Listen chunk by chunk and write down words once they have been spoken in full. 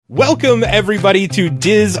Welcome, everybody, to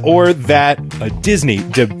Diz or That, a Disney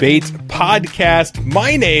debate podcast.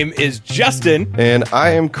 My name is Justin. And I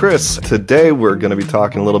am Chris. Today, we're going to be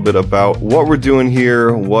talking a little bit about what we're doing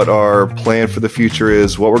here, what our plan for the future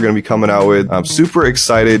is, what we're going to be coming out with. I'm super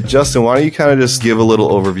excited. Justin, why don't you kind of just give a little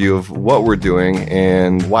overview of what we're doing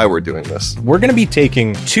and why we're doing this? We're going to be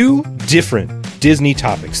taking two different Disney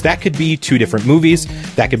topics. That could be two different movies.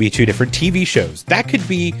 That could be two different TV shows. That could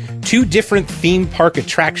be two different theme park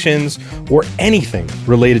attractions or anything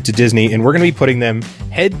related to Disney. And we're going to be putting them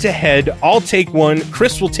head to head. I'll take one,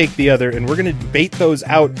 Chris will take the other, and we're going to debate those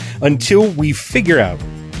out until we figure out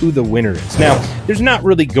who the winner is. Now, there's not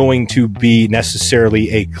really going to be necessarily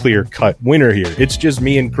a clear-cut winner here. It's just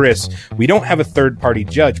me and Chris. We don't have a third-party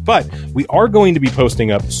judge, but we are going to be posting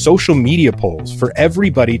up social media polls for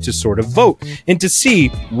everybody to sort of vote and to see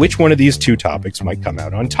which one of these two topics might come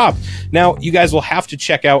out on top. Now, you guys will have to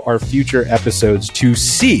check out our future episodes to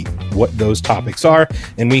see what those topics are,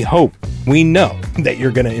 and we know that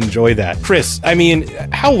you're going to enjoy that. Chris, I mean,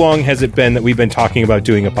 how long has it been that we've been talking about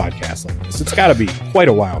doing a podcast like this? It's got to be quite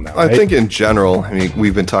a while now, right? I think in general, I mean,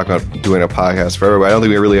 we've been talking about doing a podcast forever, but I don't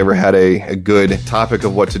think we really ever had a good topic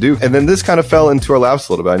of what to do. And then this kind of fell into our laps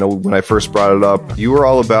a little bit. I know when I first brought it up, you were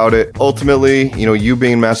all about it. Ultimately, you know, you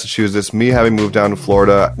being in Massachusetts, me having moved down to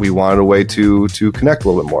Florida, we wanted a way to connect a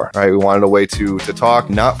little bit more, right? We wanted a way to talk,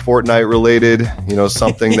 not Fortnite related, you know,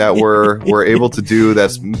 something that we're able to do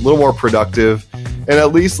that's a little more productive and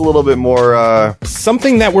at least a little bit more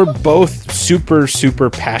something that we're both super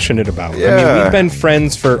passionate about. Yeah. I mean, we've been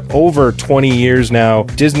friends for over 20 years now.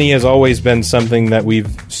 Disney has always been something that we've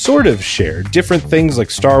sort of shared. Different things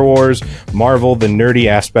like Star Wars, Marvel, the nerdy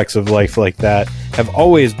aspects of life like that have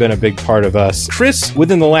always been a big part of us. Chris,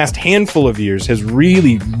 within the last handful of years, has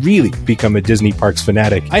really become a Disney Parks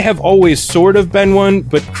fanatic. I have always sort of been one,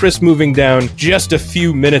 but Chris moving down just a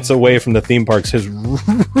few minutes away from the theme parks has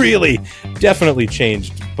really definitely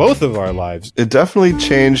changed both of our lives. It definitely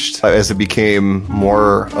changed as it became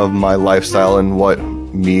more of my lifestyle and what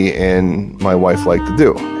me and my wife like to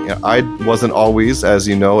do. You know, I wasn't always, as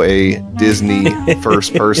you know, a Disney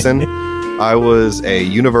first person. I was a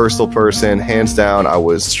Universal person, hands down. I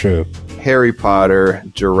was true. Harry Potter,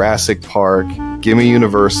 Jurassic Park, gimme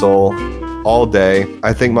Universal all day.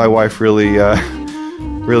 I think my wife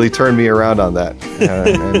really turned me around on that.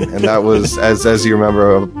 And that was, as you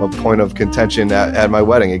remember, a point of contention at my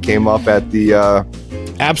wedding. It came up at the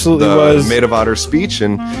Maid of Honor speech,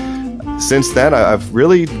 and since then, I've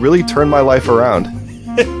really turned my life around.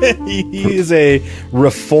 He is a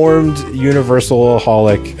reformed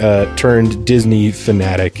Universal-aholic turned Disney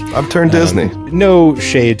fanatic. I've turned Disney. No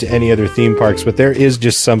shade to any other theme parks, but there is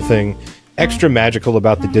just something extra magical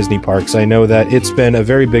about the Disney parks. I know that it's been a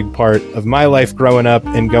very big part of my life growing up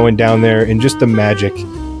and going down there, and just the magic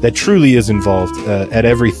that truly is involved at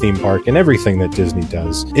every theme park and everything that Disney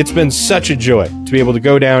does. It's been such a joy to be able to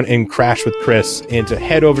go down and crash with Chris and to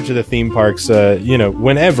head over to the theme parks,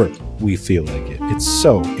 whenever we feel like it. It's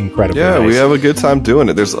so incredible. Yeah, nice. We have a good time doing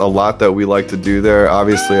it. There's a lot that we like to do there.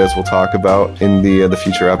 Obviously, as we'll talk about in the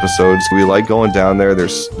future episodes, we like going down there.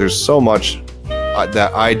 There's so much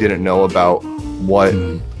that I didn't know about what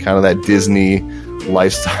kind of that Disney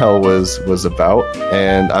lifestyle was about,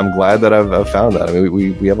 and I'm glad that I've found that. I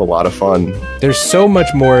mean, we have a lot of fun. There's so much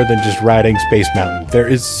more than just riding Space Mountain. There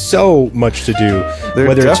is so much to do,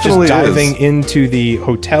 whether it's just diving into the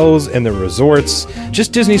hotels and the resorts,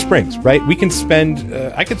 just Disney Springs, right? We can spend,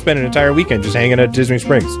 I could spend an entire weekend just hanging at Disney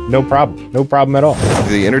Springs. No problem at all.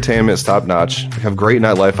 The entertainment is top notch. We have great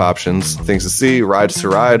nightlife options, things to see, rides to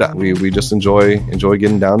ride. We just enjoy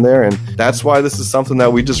getting down there, and that's why this is something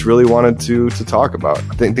that we just really wanted to talk about.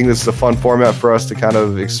 I think this is a fun format for us to kind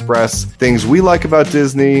of express things we like about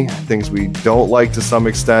Disney, things we don't like to some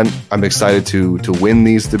extent. I'm excited to win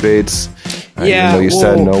these debates. Yeah, you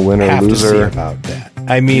said no winner have loser. To see about that.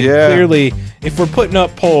 I mean, Clearly, if we're putting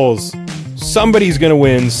up polls, somebody's going to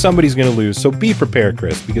win, somebody's going to lose. So be prepared,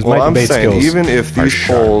 Chris, because my debate skills even if these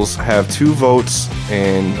polls have two votes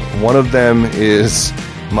and one of them is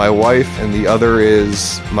my wife and the other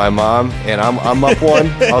is my mom, and I'm up one,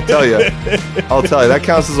 I'll tell you that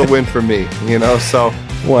counts as a win for me, you know. So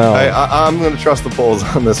well, I'm going to trust the polls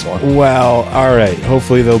on this one. Well, all right.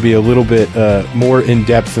 Hopefully they'll be a little bit more in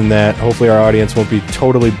depth than that. Hopefully our audience won't be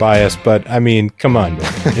totally biased, but I mean, come on,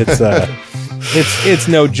 it's it's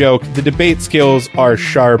no joke. The debate skills are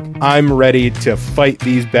sharp. I'm ready to fight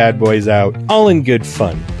these bad boys out, all in good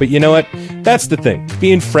fun. But you know what? That's the thing.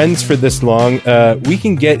 Being friends for this long, we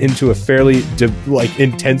can get into a fairly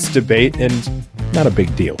intense debate, and not a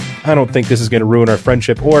big deal. I don't think this is going to ruin our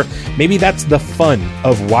friendship, or maybe that's the fun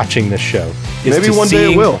of watching this show. Maybe one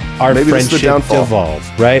day it will. Our maybe friendship this is the downfall.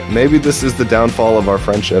 Devolve, right? Maybe this is the downfall of our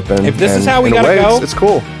friendship. And if this is how we in a gotta way, go, it's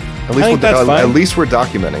cool. At least we're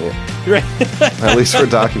documenting it. Right. At least we're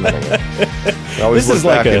documenting it. I always look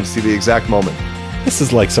back and see the exact moment. This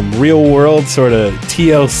is like some real world sort of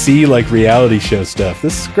TLC like reality show stuff.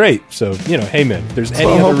 This is great. So, hey man, if there's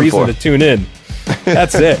any other reason to tune in,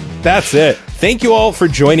 that's it. That's it. Thank you all for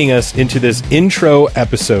joining us into this intro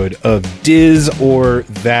episode of Diz or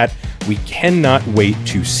That. We cannot wait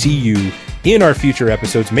to see you in our future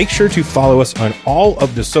episodes. Make sure to follow us on all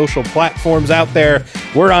of the social platforms out there.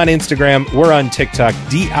 We're on Instagram. We're on TikTok.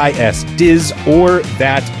 Diz or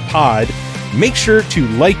That Pod. Make sure to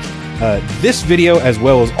like this video as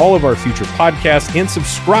well as all of our future podcasts and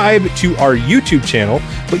subscribe to our YouTube channel.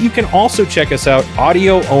 But you can also check us out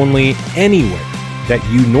audio only anywhere that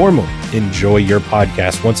you normally enjoy your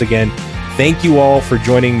podcast. Once again, thank you all for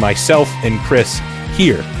joining myself and Chris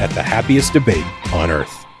here at the Happiest Debate on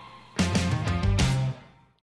Earth.